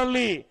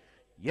ತಿಂಗಳಲ್ಲಿ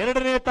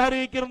 2ನೇ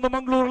ತಾರೀಕಿನಂದು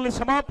ಮಂಗಳೂರಲ್ಲಿ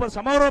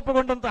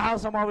ಸಮಾರೋಪಗೊಂಡಂತಹ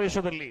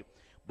ಸಮಾವೇಶದಲ್ಲಿ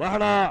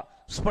ಬಹಳ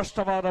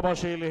ಸ್ಪಷ್ಟವಾದ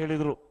ಭಾಷೆಯಲ್ಲಿ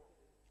ಹೇಳಿದರು.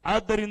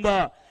 ಆದ್ದರಿಂದ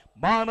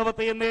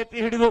ಮಾನವತೆಯನ್ನು ಎತ್ತಿ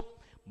ಹಿಡಿದು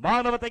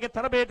ಮಾನವತೆಗೆ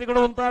ತರಬೇತಿ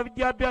ಕೊಡುವಂತಹ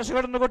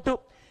ವಿದ್ಯಾಭ್ಯಾಸಗಳನ್ನು ಕೊಟ್ಟು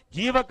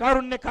ಜೀವ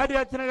ಕಾರುಣ್ಯ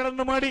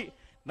ಕಾರ್ಯಾಚರಣೆಗಳನ್ನು ಮಾಡಿ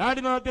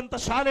ನಾಡಿನಾದ್ಯಂತ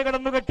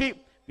ಶಾಲೆಗಳನ್ನು ಕಟ್ಟಿ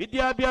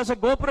ವಿದ್ಯಾಭ್ಯಾಸ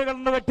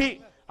ಗೋಪುರಗಳನ್ನು ಕಟ್ಟಿ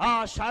ಆ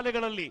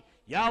ಶಾಲೆಗಳಲ್ಲಿ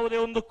ಯಾವುದೇ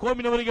ಒಂದು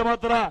ಕೋಮಿನವರಿಗೆ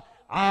ಮಾತ್ರ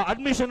ಆ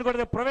ಅಡ್ಮಿಷನ್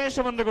ಕೊಡದೆ,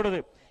 ಪ್ರವೇಶವನ್ನು ಕೊಡದೆ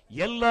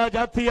ಎಲ್ಲ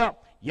ಜಾತಿಯ,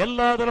 ಎಲ್ಲ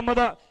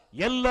ಧರ್ಮದ,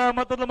 ಎಲ್ಲ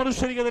ಮತದ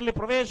ಮನುಷ್ಯರಿಗೆ ಅದರಲ್ಲಿ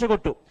ಪ್ರವೇಶ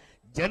ಕೊಟ್ಟು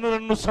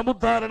ಜನರನ್ನು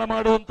ಸಮುದ್ಧಾರಣ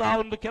ಮಾಡುವಂತಹ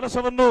ಒಂದು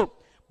ಕೆಲಸವನ್ನು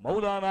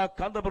ಮೌಲಾನಾ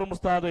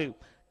ಕಾಂತಪುರಂ-ಉಸ್ತಾದ್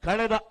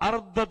ಕಳೆದ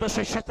ಅರ್ಧ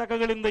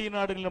ದಶಕಗಳಿಂದ ಈ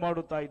ನಾಡಿನಲ್ಲಿ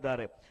ಮಾಡುತ್ತಾ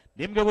ಇದ್ದಾರೆ.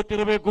 ನಿಮ್ಗೆ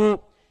ಗೊತ್ತಿರಬೇಕು,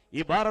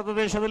 ಈ ಭಾರತ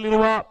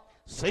ದೇಶದಲ್ಲಿರುವ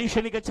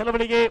ಶೈಕ್ಷಣಿಕ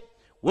ಚಳವಳಿಗೆ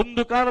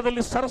ಒಂದು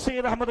ಕಾಲದಲ್ಲಿ ಸರ್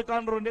ಸೈಯದ್ ಅಹಮದ್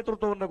ಖಾನ್ ರವರು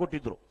ನೇತೃತ್ವವನ್ನು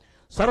ಕೊಟ್ಟಿದ್ರು.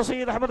 ಸರ್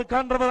ಸೈಯದ್ ಅಹಮದ್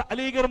ಖಾನ್ ರವರ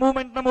ಅಲಿಗರ್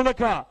ಮೂವ್ಮೆಂಟ್ ನ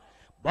ಮೂಲಕ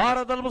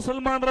ಭಾರತದ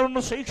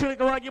ಮುಸಲ್ಮಾನರನ್ನು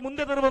ಶೈಕ್ಷಣಿಕವಾಗಿ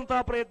ಮುಂದೆ ತರುವಂತಹ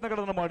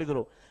ಪ್ರಯತ್ನಗಳನ್ನು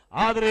ಮಾಡಿದರು.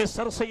 ಆದರೆ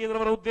ಸರ್ ಸೈಯದ್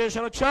ರವರ ಉದ್ದೇಶ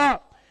ಲಕ್ಷ್ಯ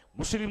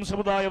ಮುಸ್ಲಿಂ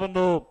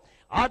ಸಮುದಾಯವನ್ನು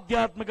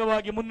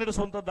ಆಧ್ಯಾತ್ಮಿಕವಾಗಿ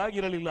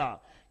ಮುನ್ನಡೆಸುವಂತದ್ದಾಗಿರಲಿಲ್ಲ.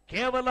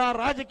 ಕೇವಲ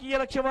ರಾಜಕೀಯ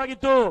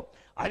ಲಕ್ಷ್ಯವಾಗಿತ್ತು.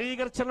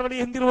 ಅಲಿಗರ್ ಚಳವಳಿ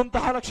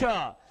ಹೊಂದಿರುವಂತಹ ಲಕ್ಷ್ಯ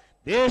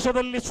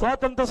ದೇಶದಲ್ಲಿ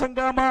ಸ್ವಾತಂತ್ರ್ಯ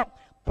ಸಂಗ್ರಾಮ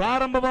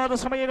ಪ್ರಾರಂಭವಾದ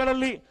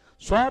ಸಮಯಗಳಲ್ಲಿ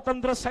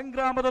ಸ್ವಾತಂತ್ರ್ಯ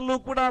ಸಂಗ್ರಾಮದಲ್ಲೂ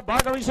ಕೂಡ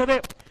ಭಾಗವಹಿಸದೆ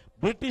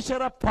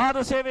ಬ್ರಿಟಿಷರ ಪಾದ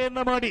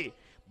ಸೇವೆಯನ್ನ ಮಾಡಿ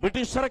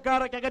ಬ್ರಿಟಿಷ್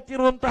ಸರ್ಕಾರಕ್ಕೆ ಅಗತ್ಯ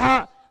ಇರುವಂತಹ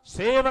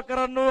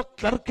ಸೇವಕರನ್ನು,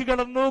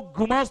 ಕ್ಲರ್ಕ್ಗಳನ್ನು,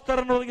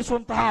 ಗುಮಾಸ್ತರನ್ನು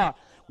ಒದಗಿಸುವಂತಹ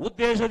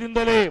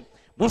ಉದ್ದೇಶದಿಂದಲೇ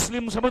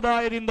ಮುಸ್ಲಿಂ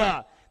ಸಮುದಾಯದಿಂದ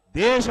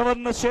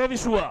ದೇಶವನ್ನು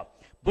ಸೇವಿಸುವ,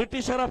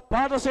 ಬ್ರಿಟಿಷರ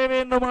ಪಾದ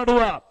ಸೇವೆಯನ್ನು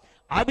ಮಾಡುವ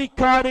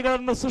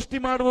ಅಧಿಕಾರಿಗಳನ್ನು ಸೃಷ್ಟಿ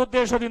ಮಾಡುವ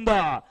ಉದ್ದೇಶದಿಂದ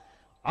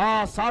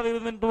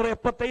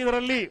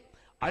 1875ರಲ್ಲಿ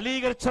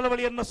ಅಲಿಗರ್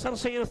ಚಳವಳಿಯನ್ನು ಸರ್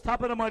ಸೈಯದ್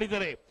ಸ್ಥಾಪನೆ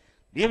ಮಾಡಿದರೆ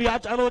ನೀವು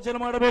ಯಾಕೆ ಆಲೋಚನೆ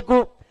ಮಾಡಬೇಕು.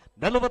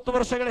 40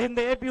 ವರ್ಷಗಳ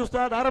ಹಿಂದೆ ಎಪಿ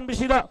ಉಸ್ತಾದ್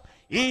ಆರಂಭಿಸಿದ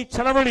ಈ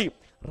ಚಳವಳಿ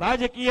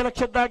ರಾಜಕೀಯ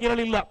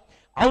ಲಕ್ಷ್ಯದ್ದಾಗಿರಲಿಲ್ಲ,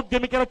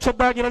 ಔದ್ಯಮಿಕ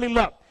ಲಕ್ಷ್ಯದ್ದಾಗಿರಲಿಲ್ಲ,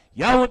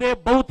 ಯಾವುದೇ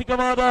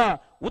ಭೌತಿಕವಾದ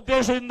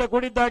ಉದ್ದೇಶದಿಂದ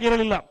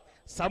ಕೂಡಿದ್ದಾಗಿರಲಿಲ್ಲ.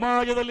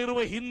 ಸಮಾಜದಲ್ಲಿರುವ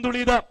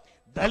ಹಿಂದುಳಿದ,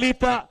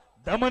 ದಲಿತ,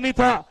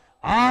 ದಮನಿತ,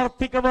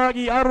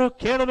 ಆರ್ಥಿಕವಾಗಿ ಯಾರು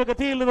ಕೇಳಲು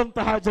ಗತಿ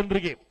ಇಲ್ಲದಂತಹ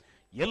ಜನರಿಗೆ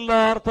ಎಲ್ಲ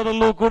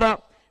ಅರ್ಥದಲ್ಲೂ ಕೂಡ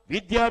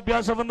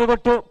ವಿದ್ಯಾಭ್ಯಾಸವನ್ನು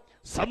ಕೊಟ್ಟು,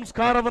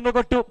 ಸಂಸ್ಕಾರವನ್ನು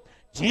ಕೊಟ್ಟು,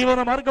 ಜೀವನ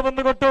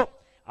ಮಾರ್ಗವನ್ನು ಕೊಟ್ಟು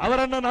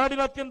ಅವರನ್ನ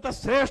ನಾಡಿನ ಅತ್ಯಂತ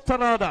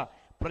ಶ್ರೇಷ್ಠರಾದ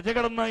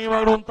ಪ್ರಜೆಗಳನ್ನಾಗಿ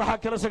ಮಾಡುವಂತಹ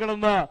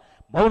ಕೆಲಸಗಳನ್ನ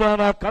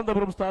ಮೌಲಾನಾ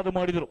ಕಾಂತಪುರಂ-ಉಸ್ತಾದ್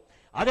ಮಾಡಿದರು.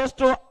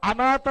 ಅದೆಷ್ಟು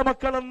ಅನಾಥ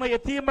ಮಕ್ಕಳನ್ನ,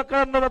 ಯತೀಮ್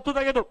ಮಕ್ಕಳನ್ನ ದತ್ತು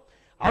ತೆಗೆದು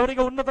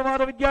ಅವರಿಗೆ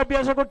ಉನ್ನತವಾದ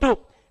ವಿದ್ಯಾಭ್ಯಾಸ ಕೊಟ್ಟು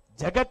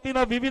ಜಗತ್ತಿನ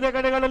ವಿವಿಧ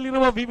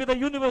ಕಡೆಗಳಲ್ಲಿರುವ ವಿವಿಧ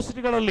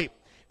ಯೂನಿವರ್ಸಿಟಿಗಳಲ್ಲಿ,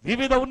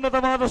 ವಿವಿಧ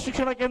ಉನ್ನತವಾದ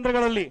ಶಿಕ್ಷಣ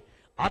ಕೇಂದ್ರಗಳಲ್ಲಿ,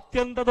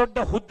 ಅತ್ಯಂತ ದೊಡ್ಡ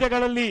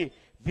ಹುದ್ದೆಗಳಲ್ಲಿ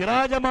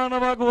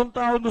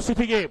ವಿರಾಜಮಾನವಾಗುವಂತಹ ಒಂದು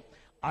ಸ್ಥಿತಿಗೆ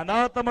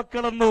ಅನಾಥ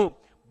ಮಕ್ಕಳನ್ನು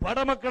ಬಡ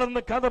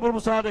ಮಕ್ಕಳನ್ನು ಕಾಂತಪುರಂ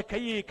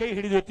ಕೈ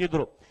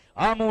ಹಿಡಿದೆತ್ತಿದ್ರು.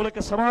 ಆ ಮೂಲಕ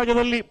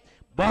ಸಮಾಜದಲ್ಲಿ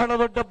ಬಹಳ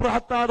ದೊಡ್ಡ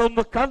ಬೃಹತ್ತಾದ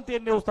ಒಂದು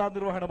ಕ್ರಾಂತಿಯನ್ನೇ ಉಸ್ತಾದ್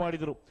ನಿರ್ವಹಣೆ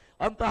ಮಾಡಿದರು.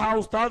 ಅಂತಹ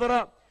ಉಸ್ತಾದರ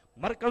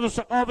ಮರ್ಕಜು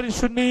ಸಕಾಫಿ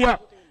ಸುನ್ನಿಯ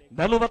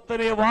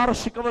 40ನೇ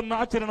ವಾರ್ಷಿಕವನ್ನು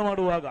ಆಚರಣೆ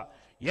ಮಾಡುವಾಗ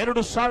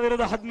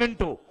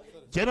 2018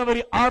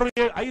 ಜನವರಿ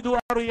 5,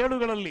 6,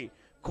 7ಗಳಲ್ಲಿ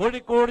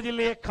ಕೋಳಿಕೋಡು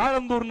ಜಿಲ್ಲೆಯ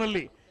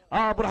ಕಾರಂದೂರಿನಲ್ಲಿ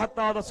ಆ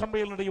ಬೃಹತ್ತಾದ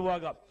ಸಮ್ಮೇಳನ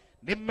ನಡೆಯುವಾಗ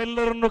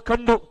ನಿಮ್ಮೆಲ್ಲರನ್ನು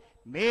ಕಂಡು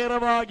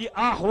ನೇರವಾಗಿ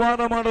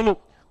ಆಹ್ವಾನ ಮಾಡಲು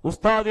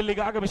ಉಸ್ತಾದ್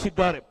ಇಲ್ಲಿಗೆ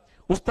ಆಗಮಿಸಿದ್ದಾರೆ.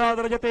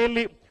 ಉಸ್ತಾದರ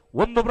ಜೊತೆಯಲ್ಲಿ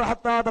ಒಂದು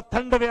ಬೃಹತ್ತಾದ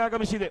ತಂಡವೇ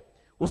ಆಗಮಿಸಿದೆ.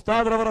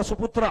 ಉಸ್ತಾದರವರ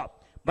ಸುಪುತ್ರ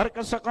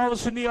ಮರ್ಕಜ್ ಸಕಾಫಿ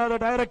ಸುನ್ನಿಯಾದ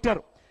ಡೈರೆಕ್ಟರ್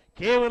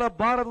ಕೇವಲ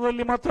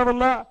ಭಾರತದಲ್ಲಿ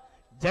ಮಾತ್ರವಲ್ಲ,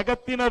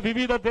 ಜಗತ್ತಿನ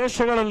ವಿವಿಧ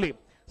ದೇಶಗಳಲ್ಲಿ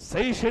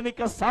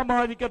ಶೈಕ್ಷಣಿಕ,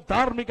 ಸಾಮಾಜಿಕ,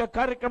 ಧಾರ್ಮಿಕ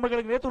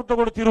ಕಾರ್ಯಕ್ರಮಗಳಿಗೆ ನೇತೃತ್ವ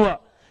ಕೊಡುತ್ತಿರುವ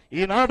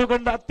ಈ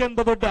ನಾಡುಗಂಡ ಅತ್ಯಂತ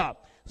ದೊಡ್ಡ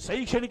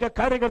ಶೈಕ್ಷಣಿಕ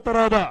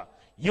ಕಾರ್ಯಕರ್ತರಾದ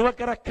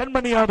ಯುವಕರ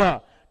ಕಣ್ಮಣಿಯಾದ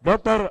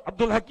ಡಾಕ್ಟರ್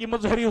ಅಬ್ದುಲ್ ಹಕೀಂ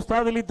ಅಜ್ಹರಿ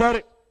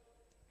ಉಸ್ತಾದಲ್ಲಿದ್ದಾರೆ.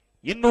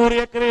 200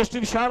 ಎಕರೆಯಷ್ಟು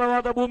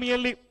ವಿಶಾಲವಾದ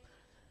ಭೂಮಿಯಲ್ಲಿ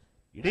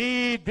ಇಡೀ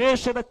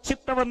ದೇಶದ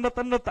ಚಿತ್ತವನ್ನು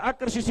ತನ್ನತ್ತ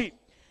ಆಕರ್ಷಿಸಿ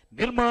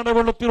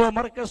ನಿರ್ಮಾಣಗೊಳ್ಳುತ್ತಿರುವ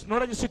ಮರ್ಕಜ್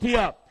ನೊಳಜ್ ಸಿಟಿಯ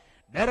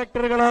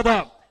ಡೈರೆಕ್ಟರ್ಗಳಾದ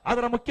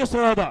ಅದರ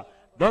ಮುಖ್ಯಸ್ಥರಾದ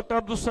ಡಾಕ್ಟರ್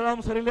ಅಬ್ದುಲ್ ಸಲಾಂ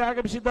ಸರ್ ಇಲ್ಲಿ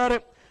ಆಗಮಿಸಿದ್ದಾರೆ.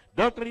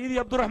 ಡಾಕ್ಟರ್ ಇದಿ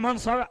ಅಬ್ದುಲ್ ರಹಮಾನ್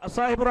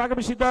ಸಾಹೇಬರು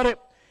ಆಗಮಿಸಿದ್ದಾರೆ.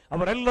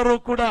 ಅವರೆಲ್ಲರೂ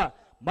ಕೂಡ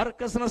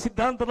ಮರ್ಕಜ್ನ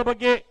ಸಿದ್ಧಾಂತದ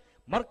ಬಗ್ಗೆ,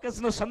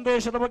 ಮರ್ಕಜ್ನ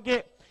ಸಂದೇಶದ ಬಗ್ಗೆ,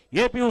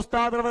 ಎಪಿ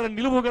ಉಸ್ತಾದರವರ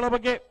ನಿಲುವುಗಳ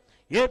ಬಗ್ಗೆ,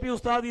 ಎಪಿ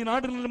ಉಸ್ತಾದ್ ಈ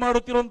ನಾಡಿನಲ್ಲಿ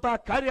ಮಾಡುತ್ತಿರುವಂತಹ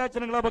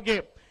ಕಾರ್ಯಾಚರಣೆಗಳ ಬಗ್ಗೆ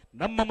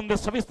ನಮ್ಮ ಮುಂದೆ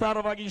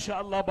ಸವಿಸ್ತಾರವಾಗಿ ಇನ್ಶಾ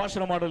ಅಲ್ಲಾಹ್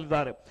ಭಾಷಣ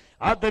ಮಾಡಲಿದ್ದಾರೆ.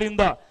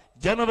 ಆದ್ದರಿಂದ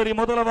ಜನವರಿ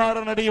ಮೊದಲ ವಾರ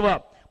ನಡೆಯುವ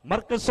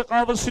ಮರ್ಕಜ್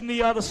ಸಕಾಫಿ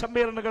ಸುನ್ನಿಯಾದ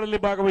ಸಮ್ಮೇಳನಗಳಲ್ಲಿ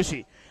ಭಾಗವಹಿಸಿ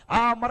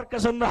ಆ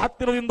ಮರ್ಕಜನ್ನು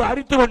ಹತ್ತಿರದಿಂದ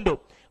ಅರಿತುಕೊಂಡು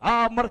ಆ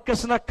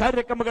ಮರ್ಕಜ್ನ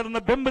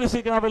ಕಾರ್ಯಕ್ರಮಗಳನ್ನು ಬೆಂಬಲಿಸಿ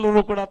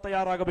ನಾವೆಲ್ಲರೂ ಕೂಡ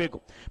ತಯಾರಾಗಬೇಕು.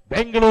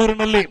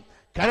 ಬೆಂಗಳೂರಿನಲ್ಲಿ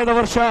ಕಳೆದ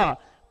ವರ್ಷ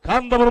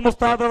ಕಾಂತಪುರಂ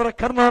ಉಸ್ತಾದ್ ಅವರ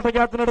ಕರ್ನಾಟಕ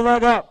ಯಾತ್ರೆ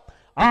ನಡೆದಾಗ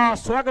ಆ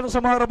ಸ್ವಾಗತ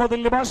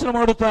ಸಮಾರಂಭದಲ್ಲಿ ಭಾಷಣ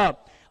ಮಾಡುತ್ತಾ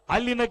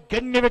ಅಲ್ಲಿನ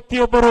ಗಣ್ಯ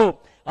ವ್ಯಕ್ತಿಯೊಬ್ಬರು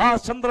ಆ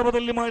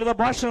ಸಂದರ್ಭದಲ್ಲಿ ಮಾಡಿದ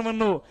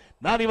ಭಾಷಣವನ್ನು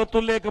ನಾನಿವತ್ತು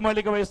ಉಲ್ಲೇಖ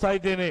ಮಾಡಲಿಕ್ಕೆ ಬಯಸ್ತಾ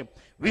ಇದ್ದೇನೆ.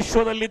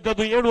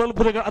 ವಿಶ್ವದಲ್ಲಿದ್ದದ್ದು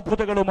 7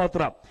 ಅದ್ಭುತಗಳು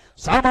ಮಾತ್ರ.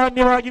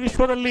 ಸಾಮಾನ್ಯವಾಗಿ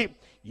ವಿಶ್ವದಲ್ಲಿ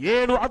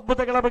 7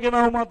 ಅದ್ಭುತಗಳ ಬಗ್ಗೆ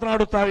ನಾವು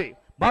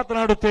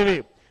ಮಾತನಾಡುತ್ತೇವೆ.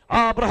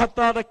 ಆ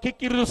ಬೃಹತ್ತಾದ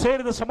ಕಿಕ್ಕಿರಿದು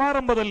ಸೇರಿದ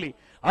ಸಮಾರಂಭದಲ್ಲಿ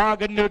ಆ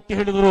ಗಣ್ಯ ವ್ಯಕ್ತಿ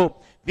ಹೇಳಿದರು,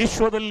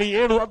 ವಿಶ್ವದಲ್ಲಿ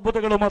 7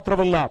 ಅದ್ಭುತಗಳು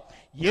ಮಾತ್ರವಲ್ಲ,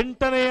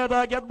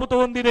 8ನೇಯದಾಗಿ ಅದ್ಭುತ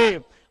ಹೊಂದಿದೆ.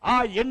 ಆ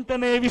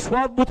 8ನೇ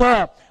ವಿಶ್ವಾದ್ಭುತ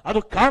ಅದು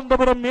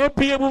ಕಾಂತಪುರಂ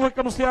ಎಪಿ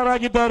ಅಬೂಬಕರ್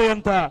ಮುಸ್ಲಿಯಾರಾಗಿದ್ದಾರೆ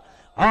ಅಂತ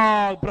ಆ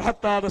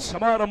ಬೃಹತ್ತಾದ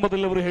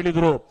ಸಮಾರಂಭದಲ್ಲಿ ಅವರು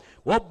ಹೇಳಿದರು.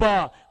 ಒಬ್ಬ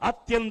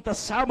ಅತ್ಯಂತ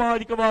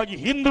ಸಾಮಾಜಿಕವಾಗಿ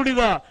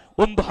ಹಿಂದುಳಿದ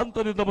ಒಂದು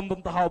ಹಂತದಿಂದ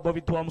ಬಂದಂತಹ ಒಬ್ಬ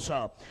ವಿದ್ವಾಂಸ,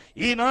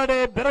 ಈ ನಾಡೇ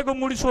ಬೆರಗು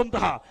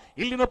ಮೂಡಿಸುವಂತಹ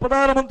ಇಲ್ಲಿನ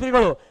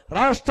ಪ್ರಧಾನಮಂತ್ರಿಗಳು,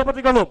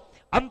 ರಾಷ್ಟ್ರಪತಿಗಳು,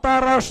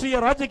 ಅಂತಾರಾಷ್ಟ್ರೀಯ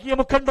ರಾಜಕೀಯ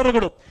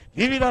ಮುಖಂಡರುಗಳು,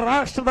 ವಿವಿಧ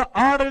ರಾಷ್ಟ್ರದ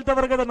ಆಡಳಿತ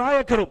ವರ್ಗದ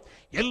ನಾಯಕರು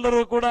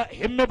ಎಲ್ಲರೂ ಕೂಡ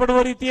ಹೆಮ್ಮೆ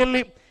ಪಡುವ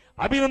ರೀತಿಯಲ್ಲಿ,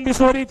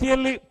 ಅಭಿನಂದಿಸುವ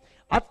ರೀತಿಯಲ್ಲಿ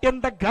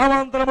ಅತ್ಯಂತ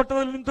ಗ್ರಾಮಾಂತರ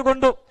ಮಟ್ಟದಲ್ಲಿ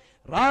ನಿಂತುಕೊಂಡು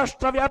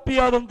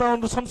ರಾಷ್ಟ್ರವ್ಯಾಪಿಯಾದಂತಹ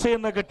ಒಂದು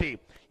ಸಂಸ್ಥೆಯನ್ನ ಕಟ್ಟಿ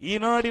ಈ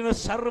ನಾಡಿನ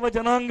ಸರ್ವ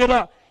ಜನಾಂಗದ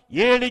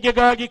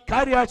ಏಳಿಗೆಗಾಗಿ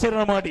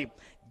ಕಾರ್ಯಾಚರಣೆ ಮಾಡಿ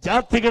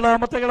ಜಾತಿಗಳ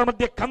ಮತಗಳ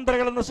ಮಧ್ಯೆ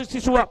ಕಂದರಗಳನ್ನು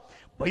ಸೃಷ್ಟಿಸುವ,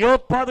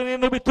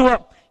 ಭಯೋತ್ಪಾದನೆಯನ್ನು ಬಿತ್ತುವ,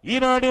 ಈ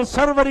ನಾಡಿನ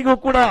ಸರ್ವರಿಗೂ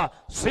ಕೂಡ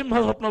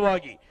ಸಿಂಹ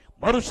ಸ್ವಪ್ನವಾಗಿ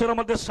ಮನುಷ್ಯರ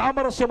ಮಧ್ಯೆ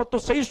ಸಾಮರಸ್ಯ ಮತ್ತು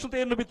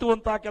ಸಹಿಷ್ಣುತೆಯನ್ನು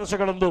ಬಿತ್ತುವಂತಹ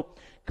ಕೆಲಸಗಳನ್ನು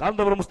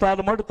ಕಾಂತಪುರಂ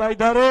ಉಸ್ತಾದ್ ಮಾಡುತ್ತಾ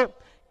ಇದ್ದಾರೆ.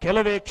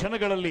 ಕೆಲವೇ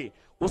ಕ್ಷಣಗಳಲ್ಲಿ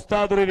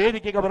ಉಸ್ತಾದರು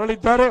ವೇದಿಕೆಗೆ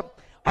ಬರಲಿದ್ದಾರೆ.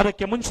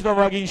 ಅದಕ್ಕೆ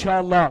ಮುಂಚಿತವಾಗಿ ಇನ್ಶಾ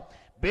ಅಲ್ಲಾಹ್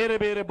ಬೇರೆ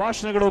ಬೇರೆ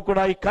ಭಾಷಣಗಳು ಕೂಡ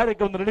ಈ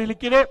ಕಾರ್ಯಕ್ರಮ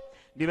ನಡೆಯಲಿಕ್ಕಿದೆ.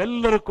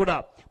 ನೀವೆಲ್ಲರೂ ಕೂಡ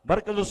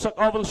ಮರ್ಕಜು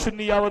ಸಕಾಫಿ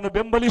ಸುನ್ನಿಯಾವನ್ನು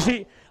ಬೆಂಬಲಿಸಿ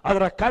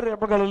ಅದರ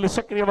ಕಾರ್ಯಕ್ರಮಗಳಲ್ಲಿ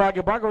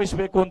ಸಕ್ರಿಯವಾಗಿ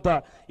ಭಾಗವಹಿಸಬೇಕು ಅಂತ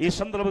ಈ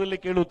ಸಂದರ್ಭದಲ್ಲಿ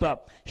ಕೇಳುತ್ತಾ,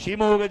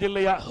 ಶಿವಮೊಗ್ಗ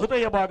ಜಿಲ್ಲೆಯ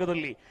ಹೃದಯ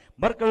ಭಾಗದಲ್ಲಿ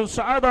ಮರ್ಕಜು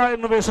ಸಆದಾ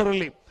ಎನ್ನುವ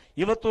ಹೆಸರಲ್ಲಿ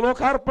ಇವತ್ತು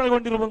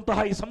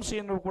ಲೋಕಾರ್ಪಣೆಗೊಂಡಿರುವಂತಹ ಈ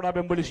ಸಂಸ್ಥೆಯನ್ನು ಕೂಡ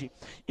ಬೆಂಬಲಿಸಿ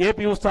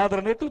ಎಪಿ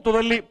ಉಸ್ತಾದರ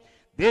ನೇತೃತ್ವದಲ್ಲಿ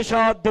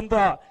ದೇಶಾದ್ಯಂತ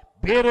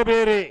ಬೇರೆ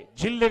ಬೇರೆ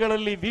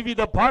ಜಿಲ್ಲೆಗಳಲ್ಲಿ,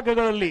 ವಿವಿಧ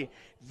ಭಾಗಗಳಲ್ಲಿ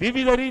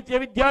ವಿವಿಧ ರೀತಿಯ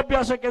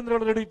ವಿದ್ಯಾಭ್ಯಾಸ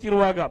ಕೇಂದ್ರಗಳು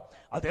ನಡೆಯುತ್ತಿರುವಾಗ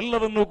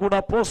ಅದೆಲ್ಲವನ್ನೂ ಕೂಡ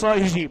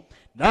ಪ್ರೋತ್ಸಾಹಿಸಿ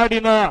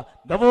ನಾಡಿನ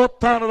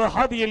ನವೋತ್ಥಾನದ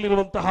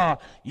ಹಾದಿಯಲ್ಲಿರುವಂತಹ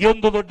ಈ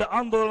ಒಂದು ದೊಡ್ಡ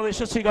ಆಂದೋಲನದ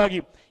ಯಶಸ್ಸಿಗಾಗಿ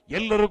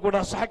ಎಲ್ಲರೂ ಕೂಡ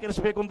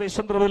ಸಹಕರಿಸಬೇಕು ಅಂತ ಈ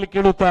ಸಂದರ್ಭದಲ್ಲಿ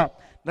ಕೇಳುತ್ತಾ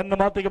ನನ್ನ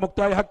ಮಾತಿಗೆ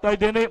ಮುಕ್ತಾಯ ಹಾಕ್ತಾ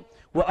ಇದ್ದೇನೆ.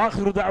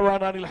 ವಆಖಿರು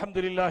ದಅವಾನಾ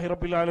ಅಲ್ಹಮ್ದುಲಿಲ್ಲಾಹಿ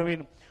ರಬ್ಬಿಲ್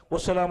ಆಲಮೀನ್.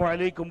 ವಸ್ಸಲಾಮು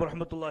ಅಲೈಕುಂ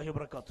ವರಹಮತುಲ್ಲಾಹಿ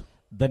ವಬರಕಾತುಹು.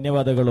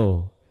 ಧನ್ಯವಾದಗಳು